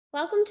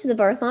Welcome to the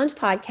Birth Launch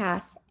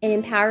Podcast, an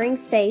empowering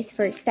space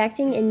for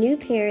expecting and new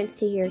parents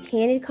to hear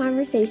candid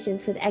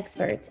conversations with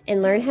experts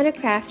and learn how to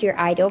craft your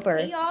ideal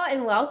birth. Hey y'all,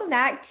 and welcome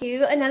back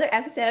to another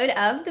episode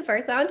of the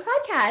Birth Launch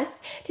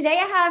Podcast. Today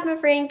I have my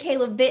friend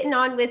Kayla Bitten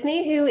on with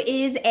me, who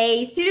is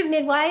a student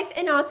midwife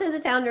and also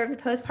the founder of the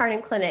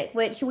Postpartum Clinic,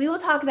 which we will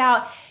talk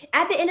about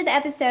at the end of the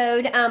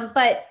episode.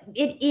 But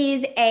it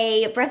is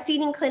a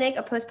breastfeeding clinic,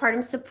 a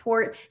postpartum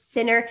support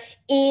center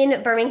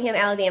in Birmingham,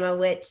 Alabama,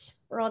 which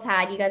Roll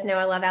Tide. You guys know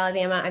I love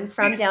Alabama. I'm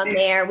from down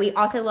there. We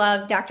also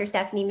love Dr.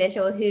 Stephanie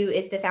Mitchell, who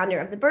is the founder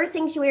of the Birth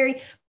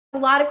Sanctuary. A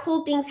lot of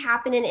cool things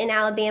happening in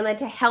Alabama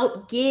to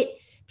help get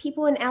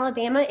people in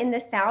Alabama in the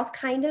South,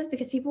 kind of,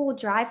 because people will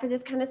drive for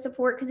this kind of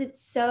support because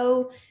it's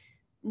so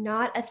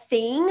not a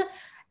thing.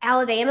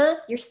 Alabama,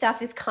 your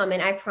stuff is coming,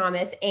 I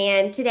promise.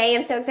 And today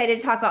I'm so excited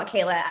to talk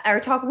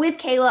with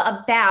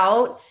Kayla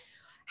about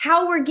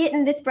how we're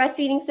getting this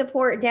breastfeeding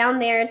support down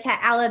there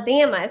to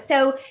Alabama.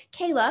 So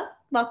Kayla,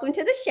 welcome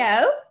to the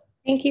show.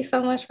 Thank you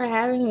so much for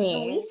having me.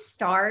 Can we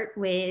start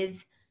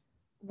with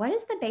what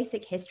is the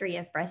basic history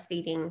of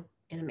breastfeeding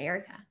in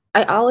America?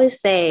 I always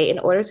say, in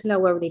order to know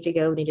where we need to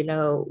go, we need to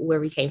know where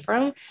we came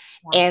from.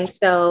 And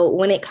so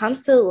when it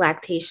comes to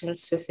lactation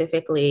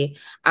specifically,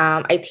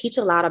 I teach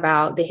a lot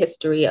about the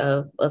history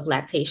of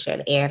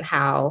lactation and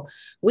how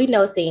we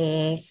know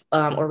things,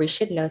 or we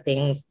should know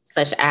things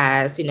such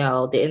as,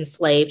 the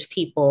enslaved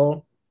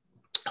people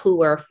who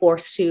were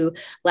forced to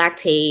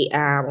lactate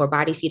or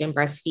body feed and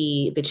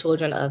breastfeed the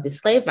children of the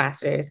slave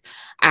masters,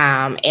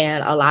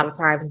 and a lot of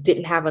times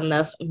didn't have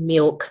enough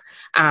milk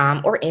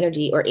or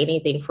energy or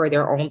anything for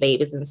their own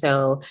babies. And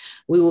so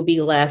we will be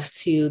left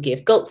to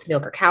give goat's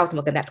milk or cow's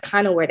milk, and that's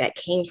kind of where that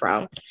came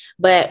from.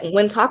 But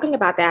when talking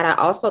about that, I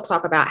also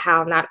talk about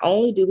how not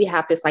only do we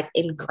have this like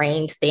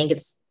ingrained thing,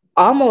 it's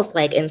almost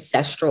like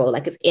ancestral,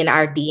 like it's in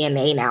our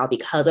DNA now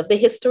because of the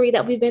history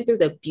that we've been through,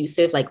 the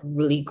abusive, like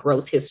really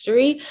gross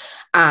history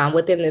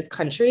within this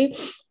country.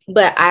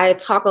 But I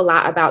talk a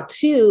lot about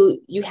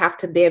too, you have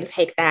to then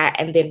take that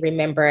and then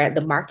remember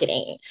the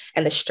marketing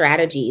and the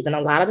strategies and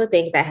a lot of the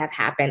things that have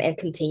happened and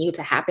continue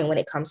to happen when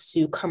it comes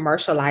to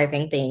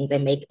commercializing things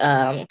and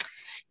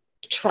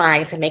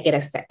trying to make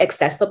it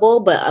accessible.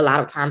 But a lot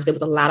of times it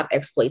was a lot of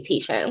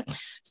exploitation.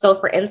 So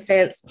for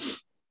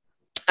instance,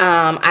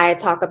 I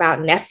talk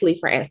about Nestle,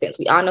 for instance.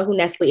 We all know who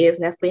Nestle is.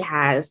 Nestle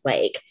has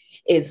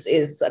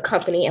is a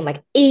company in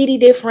like 80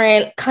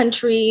 different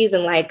countries,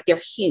 and like they're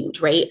huge,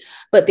 right?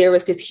 But there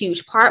was this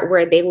huge part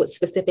where they would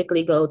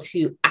specifically go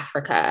to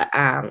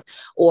Africa,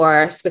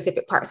 or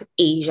specific parts of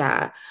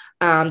Asia,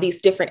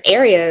 these different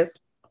areas,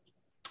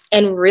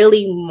 and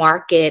really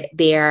market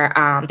their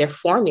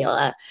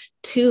formula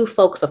to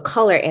folks of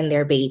color and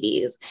their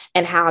babies,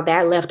 and how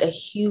that left a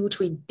huge,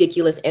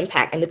 ridiculous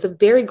impact. And it's a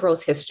very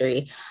gross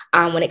history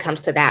when it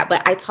comes to that.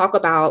 But I talk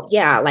about,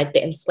 like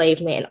the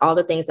enslavement and all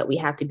the things that we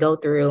have to go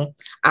through.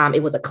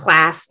 It was a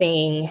class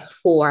thing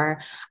for,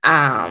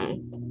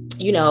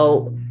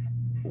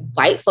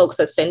 white folks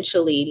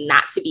essentially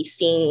not to be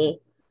seen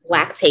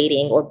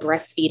lactating or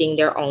breastfeeding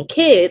their own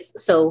kids.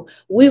 So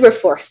we were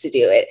forced to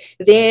do it.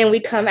 Then we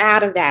come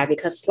out of that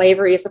because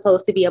slavery is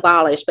supposed to be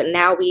abolished, but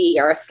now we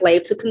are a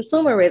slave to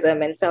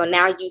consumerism. And so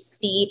now you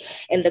see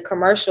in the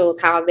commercials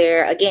how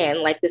they're,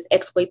 again, like this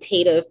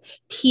exploitative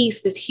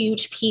piece, this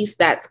huge piece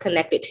that's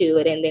connected to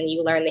it. And then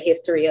you learn the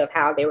history of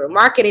how they were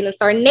marketing in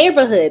certain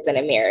neighborhoods in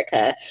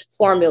America,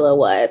 formula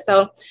was.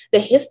 So the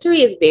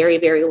history is very,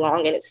 very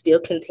long, and it still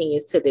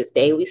continues to this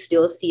day. We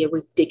still see a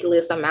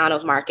ridiculous amount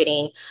of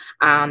marketing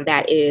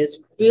that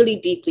is really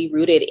deeply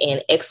rooted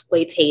in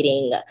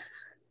exploiting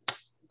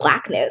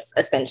Blackness,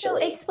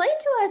 essentially. So explain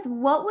to us,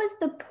 what was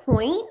the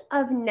point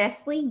of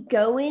Nestle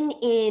going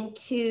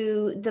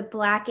into the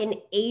Black and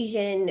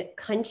Asian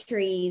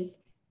countries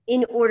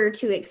in order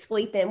to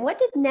exploit them? What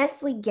did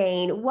Nestle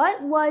gain?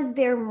 What was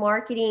their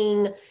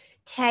marketing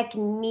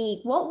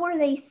technique? What were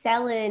they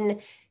selling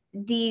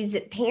these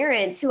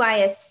parents who, I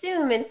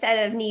assume,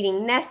 instead of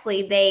needing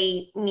Nestle,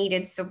 they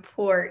needed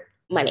support?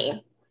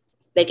 Money.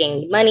 They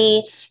gained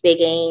money. They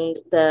gained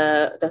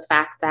the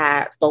fact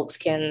that folks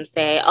can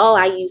say, oh,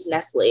 I use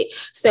Nestle.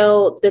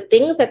 So the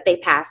things that they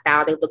passed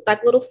out, they looked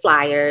like little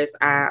flyers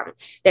that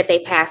they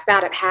passed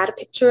out. It had a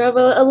picture of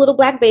a little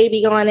Black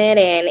baby on it,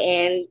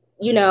 and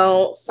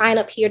sign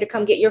up here to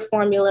come get your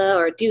formula,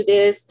 or do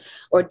this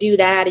or do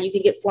that, and you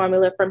can get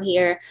formula from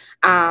here.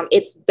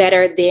 It's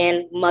better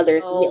than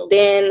mother's milk.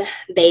 Then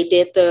they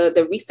did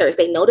the research.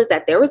 They noticed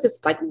that there was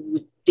this like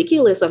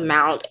ridiculous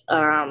amount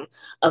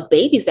of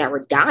babies that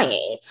were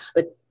dying,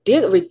 but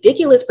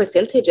ridiculous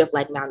percentage of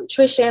like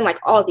malnutrition, like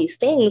all these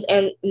things,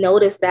 and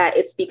notice that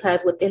it's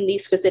because within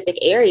these specific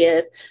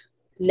areas,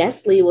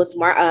 Nestle was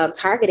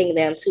targeting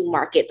them to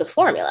market the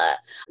formula.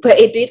 But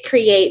it did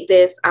create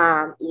this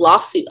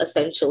lawsuit,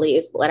 essentially,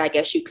 is what I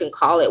guess you can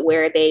call it,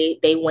 where they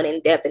went in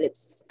depth, and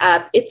it's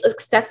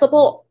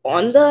accessible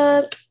on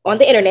the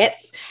internet,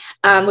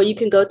 where you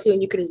can go to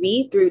and you can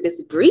read through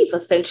this brief,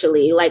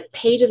 essentially, like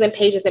pages and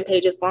pages and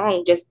pages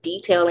long, just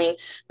detailing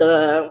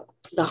the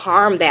the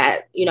harm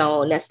that,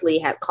 Nestle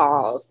had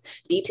caused,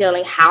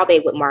 detailing how they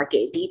would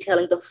market,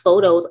 detailing the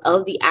photos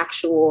of the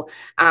actual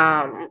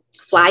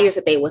flyers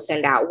that they would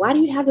send out. Why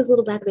do you have this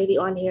little black baby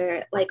on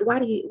here? Like, why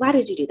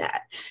did you do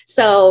that?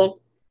 So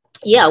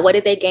yeah, what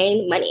did they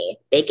gain? Money.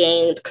 They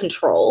gained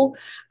control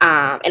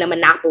and a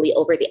monopoly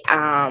over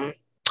the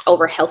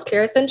over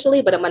healthcare,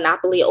 essentially, but a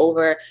monopoly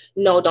over,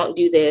 no, don't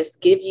do this.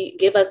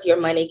 Give us your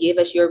money, give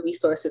us your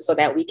resources so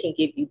that we can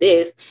give you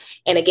this.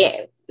 And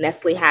again,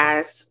 Nestle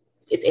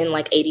it's in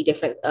like 80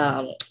 different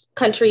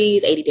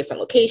countries, 80 different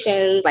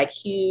locations, like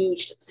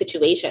huge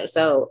situations.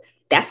 So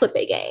that's what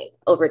they gained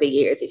over the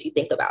years, if you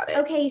think about it.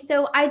 Okay,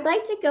 so I'd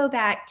like to go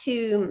back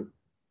to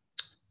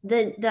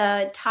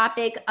the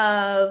topic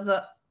of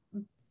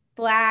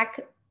Black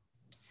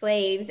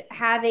slaves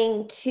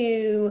having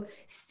to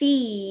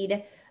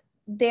feed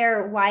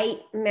their white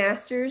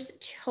masters'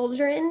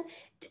 children.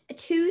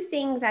 Two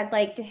things I'd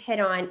like to hit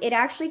on. It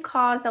actually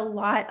caused a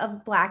lot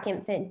of Black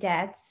infant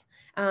deaths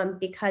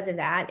because of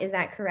that. Is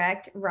that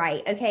correct?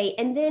 Right. Okay.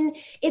 And then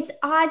it's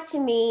odd to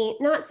me,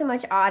 not so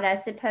much odd, I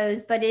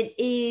suppose, but it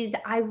is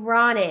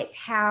ironic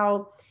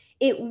how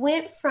it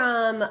went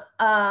from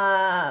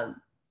a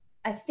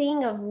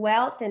thing of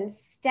wealth and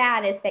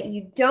status that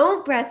you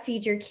don't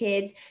breastfeed your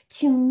kids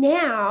to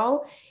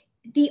now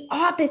the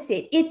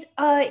opposite. It's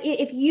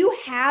if you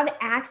have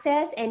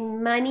access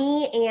and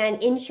money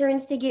and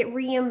insurance to get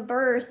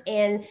reimbursed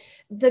and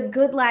the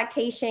good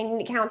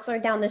lactation counselor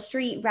down the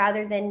street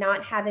rather than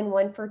not having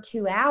one for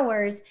 2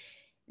 hours,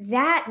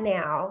 that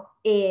now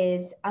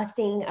is a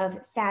thing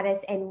of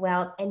status and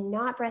wealth, and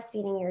not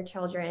breastfeeding your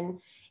children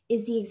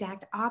is the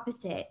exact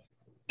opposite.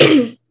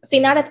 See,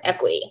 now that's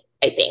equity,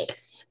 I think.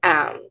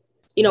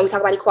 We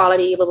talk about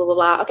equality, blah, blah, blah,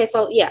 blah. Okay,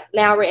 so yeah,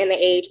 now we're in the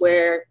age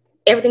where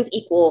everything's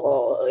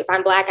equal. If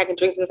I'm Black, I can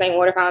drink from the same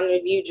water fountain.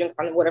 If you drink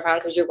from the water fountain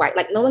because you're white,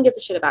 like no one gives a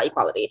shit about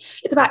equality.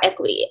 It's about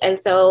equity. And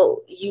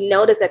so you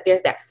notice that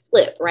there's that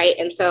flip, right?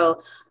 And so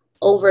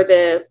over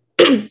the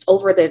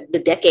over the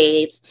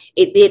decades,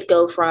 it did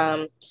go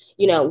from,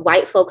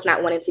 white folks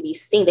not wanting to be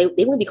seen. They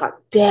wouldn't be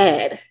caught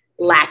dead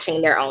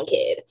latching their own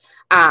kid.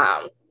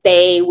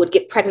 They would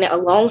get pregnant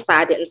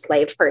alongside the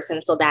enslaved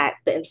person so that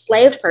the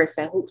enslaved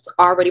person who's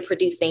already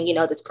producing,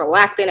 this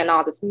prolactin and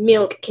all this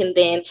milk can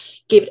then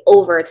give it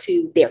over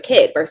to their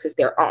kid versus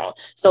their own.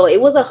 So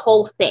it was a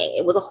whole thing.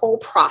 It was a whole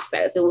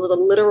process. It was a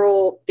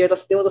literal, there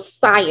was a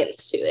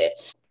science to it.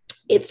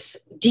 It's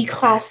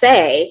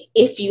déclassé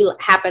if you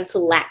happen to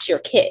latch your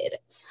kid.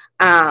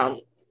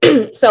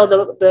 So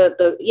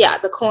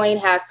the coin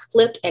has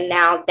flipped, and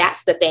now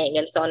that's the thing.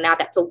 And so now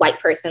that's a white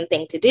person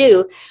thing to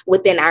do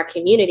within our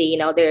community.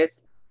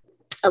 There's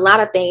a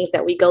lot of things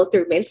that we go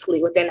through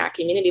mentally within our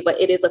community, but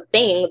it is a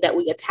thing that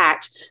we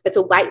attach. That's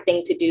a white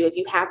thing to do. If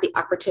you have the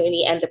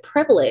opportunity and the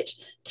privilege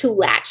to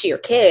latch your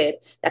kid,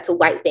 that's a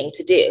white thing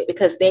to do,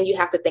 because then you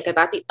have to think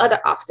about the other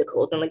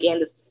obstacles. And again,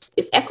 this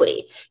is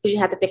equity, because you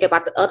have to think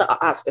about the other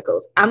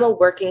obstacles. I'm a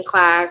working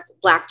class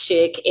Black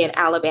chick in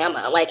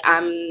Alabama. Like,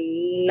 I'm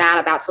not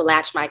about to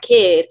latch my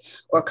kid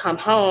or come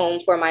home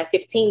for my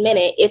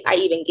 15-minute, if I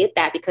even get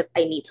that, because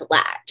I need to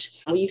latch.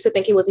 We used to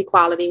think it was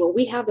equality. Well,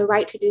 we have the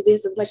right to do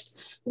this as much.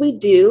 We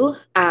do,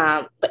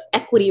 but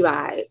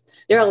equity-wise,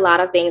 there are a lot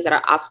of things that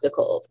are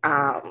obstacles.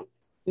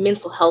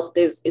 Mental health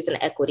is an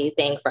equity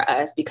thing for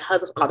us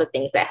because of all the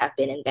things that have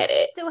been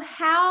embedded. So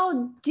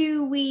how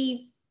do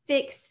we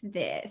fix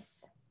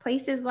this?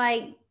 Places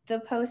like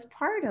the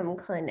Postpartum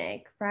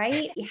Clinic,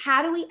 right?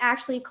 How do we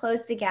actually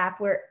close the gap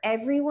where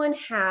everyone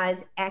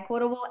has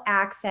equitable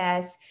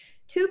access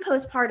to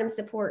postpartum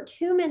support,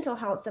 to mental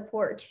health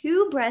support,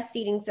 to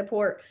breastfeeding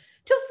support,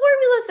 to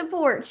formula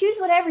support? Choose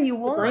whatever you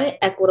want. To bring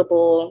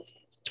equitable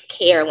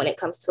care when it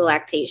comes to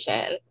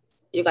lactation,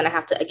 you're going to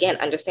have to, again,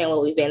 understand where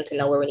we've been to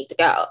know where we need to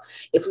go.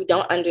 If we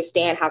don't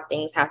understand how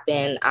things have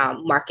been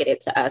marketed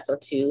to us or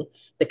to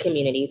the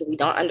communities, if we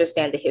don't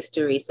understand the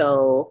history,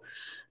 so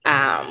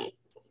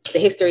the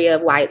history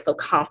of why it's so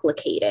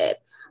complicated,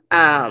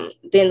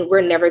 then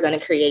we're never going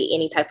to create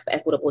any type of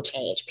equitable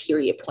change,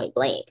 period, point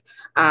blank.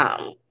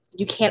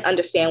 You can't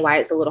understand why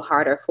it's a little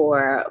harder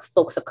for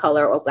folks of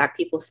color or Black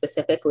people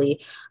specifically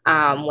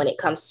when it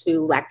comes to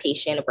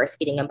lactation,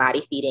 breastfeeding, and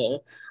body feeding,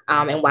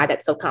 and why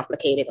that's so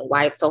complicated and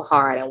why it's so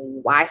hard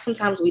and why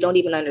sometimes we don't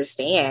even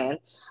understand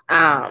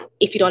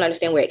if you don't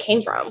understand where it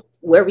came from,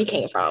 where we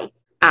came from.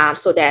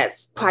 So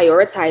that's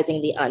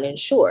prioritizing the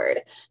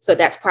uninsured. So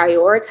that's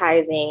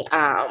prioritizing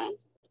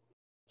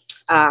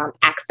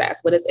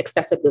access. What does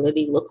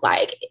accessibility look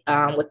like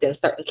within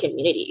certain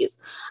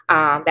communities?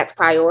 That's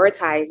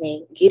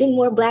prioritizing getting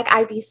more Black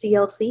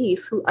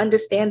IBCLCs who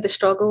understand the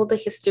struggle, the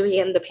history,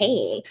 and the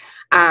pain.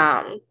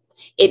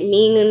 It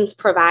means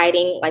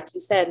providing, like you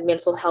said,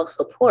 mental health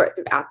support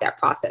throughout that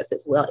process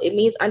as well. It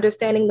means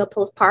understanding the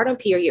postpartum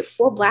period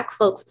for Black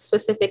folks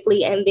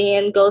specifically, and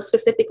then go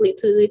specifically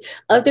to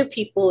other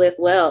people as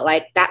well.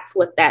 Like, that's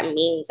what that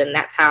means. And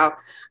that's how,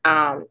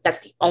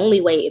 that's the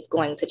only way it's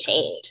going to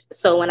change.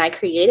 So when I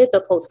created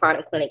the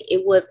Postpartum Clinic,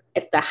 it was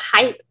at the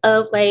height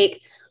of like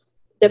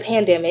the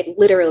pandemic,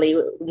 literally,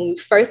 when we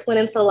first went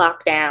into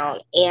lockdown,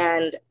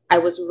 and I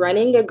was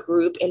running a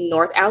group in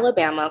North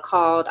Alabama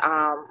called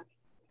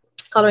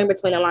Coloring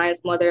Between the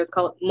Lines, Mothers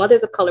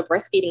of Color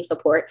Breastfeeding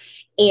Support,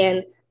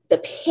 and the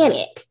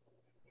panic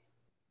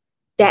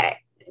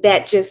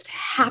that just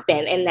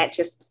happened and that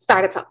just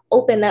started to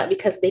open up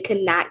because they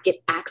could not get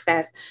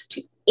access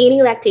to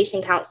any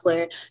lactation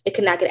counselor. They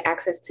could not get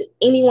access to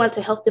anyone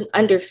to help them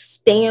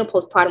understand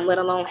postpartum, let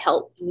alone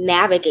help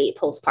navigate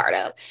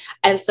postpartum.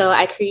 And so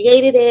I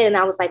created it, and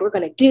I was like, we're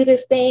going to do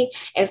this thing.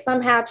 And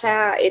somehow,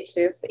 child,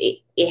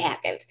 it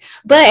happened.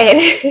 But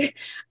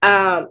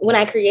when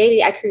I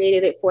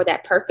created it for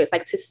that purpose,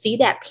 like to see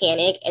that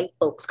panic and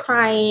folks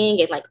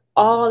crying and like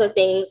all the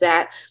things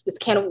that this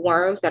can of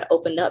worms that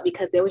opened up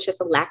because there was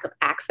just a lack of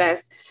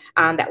access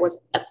that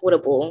was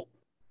equitable,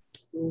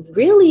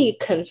 really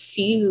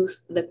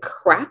confused the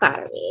crap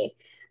out of me.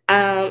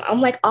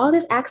 I'm like, all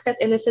this access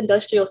in this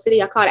industrial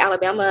city, I call it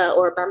Alabama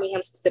or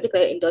Birmingham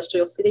specifically an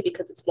industrial city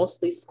because it's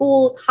mostly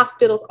schools,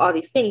 hospitals, all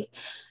these things.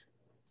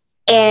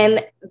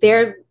 And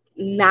there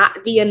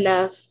not be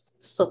enough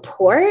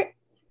support.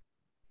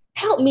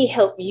 Help me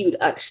help you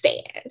to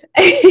understand.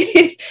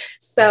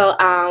 So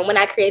when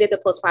I created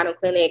the Postpartum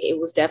Clinic, it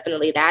was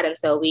definitely that. And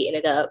so we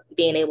ended up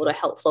being able to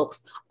help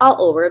folks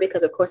all over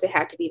because, of course, it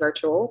had to be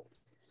virtual.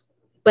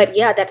 But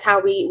yeah, that's how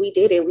we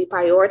did it. We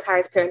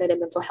prioritized parenthood and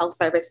mental health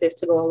services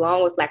to go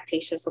along with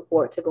lactation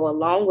support, to go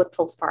along with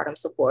postpartum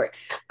support.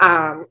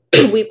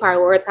 We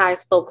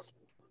prioritize folks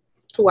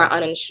who are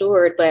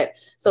uninsured. But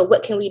so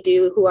what can we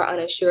do who are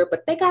uninsured,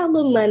 but they got a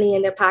little money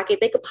in their pocket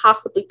they could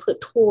possibly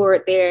put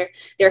toward their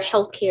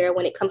healthcare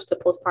when it comes to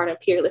postpartum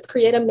period? Let's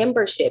create a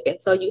membership.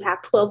 And so you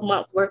have 12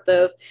 months worth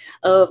of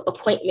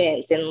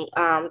appointments and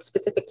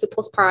specific to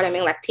postpartum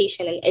and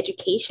lactation and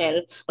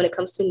education when it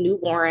comes to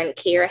newborn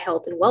care,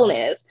 health, and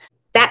wellness.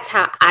 That's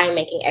how I'm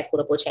making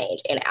equitable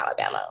change in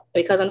Alabama.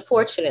 Because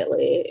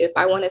unfortunately, if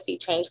I want to see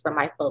change for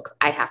my folks,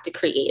 I have to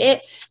create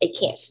it. It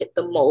can't fit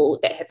the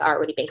mold that has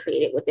already been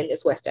created within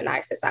this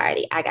westernized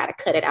society. I got to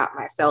cut it out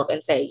myself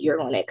and say, you're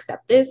going to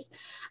accept this.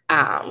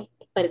 But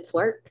it's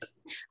work.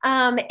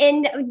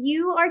 And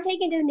you are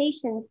taking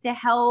donations to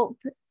help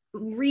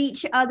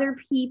reach other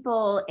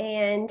people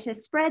and to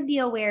spread the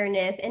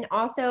awareness and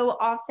also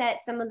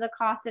offset some of the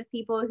cost of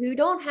people who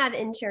don't have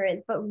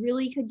insurance, but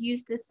really could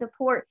use the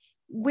support.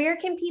 Where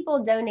can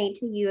people donate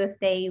to you if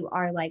they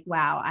are like,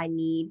 wow, I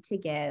need to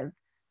give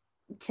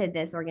to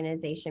this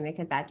organization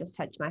because that just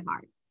touched my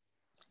heart?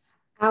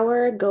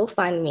 Our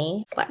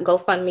GoFundMe,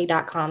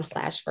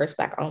 GoFundMe.com/First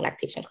Black Owned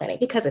Lactation Clinic,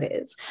 because it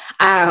is.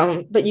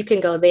 But you can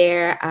go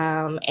there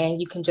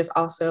and you can just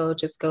also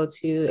just go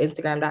to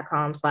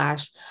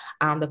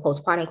Instagram.com/the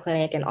Postpartum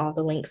Clinic, and all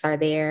the links are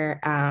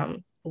there.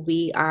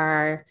 We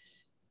are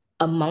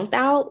a month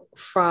out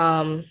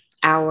from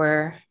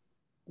our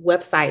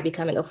website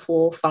becoming a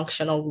full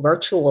functional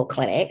virtual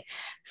clinic.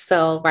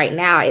 So right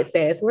now it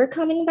says we're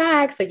coming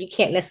back. So you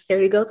can't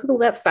necessarily go to the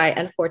website,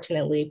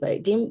 unfortunately,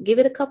 but give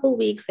it a couple of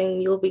weeks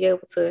and you'll be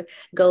able to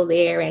go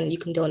there and you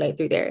can donate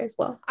through there as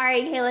well. All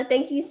right, Kayla,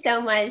 thank you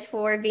so much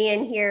for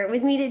being here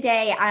with me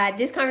today.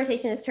 This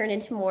conversation has turned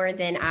into more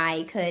than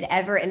I could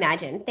ever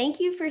imagine.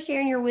 Thank you for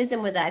sharing your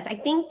wisdom with us. I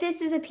think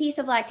this is a piece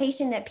of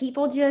lactation that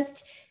people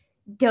just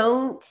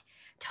don't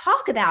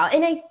talk about.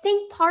 And I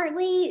think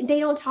partly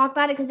they don't talk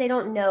about it because they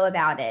don't know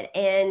about it.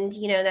 And,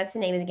 you know, that's the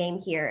name of the game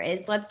here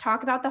is let's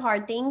talk about the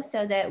hard things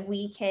so that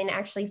we can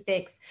actually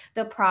fix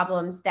the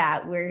problems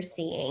that we're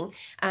seeing.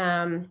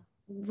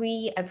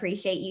 We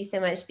appreciate you so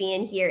much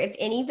being here. If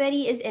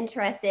anybody is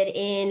interested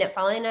in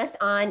following us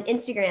on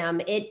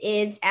Instagram, it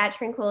is at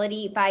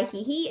Tranquility by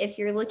Hehe. If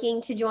you're looking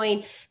to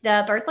join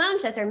the Birth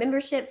Lounge, that's our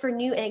membership for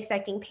new and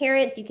expecting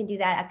parents, you can do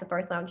that at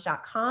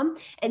thebirthlounge.com.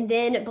 And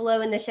then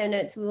below in the show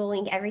notes, we will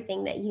link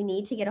everything that you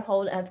need to get a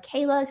hold of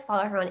Kayla, to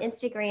follow her on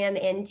Instagram,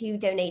 and to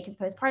donate to the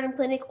Postpartum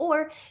Clinic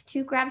or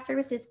to grab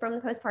services from the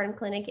Postpartum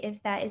Clinic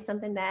if that is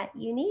something that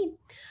you need.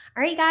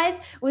 All right, guys,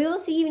 we will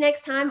see you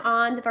next time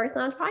on the Birth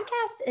Lounge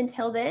podcast.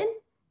 Until then,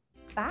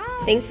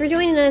 bye. Thanks for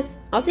joining us.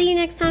 I'll see you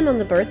next time on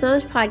the Birth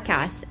Lounge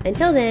podcast.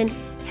 Until then,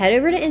 head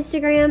over to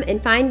Instagram and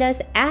find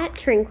us at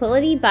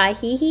Tranquility by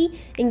Hehe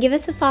and give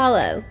us a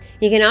follow.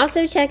 You can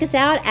also check us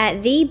out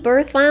at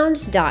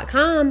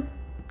thebirthlounge.com.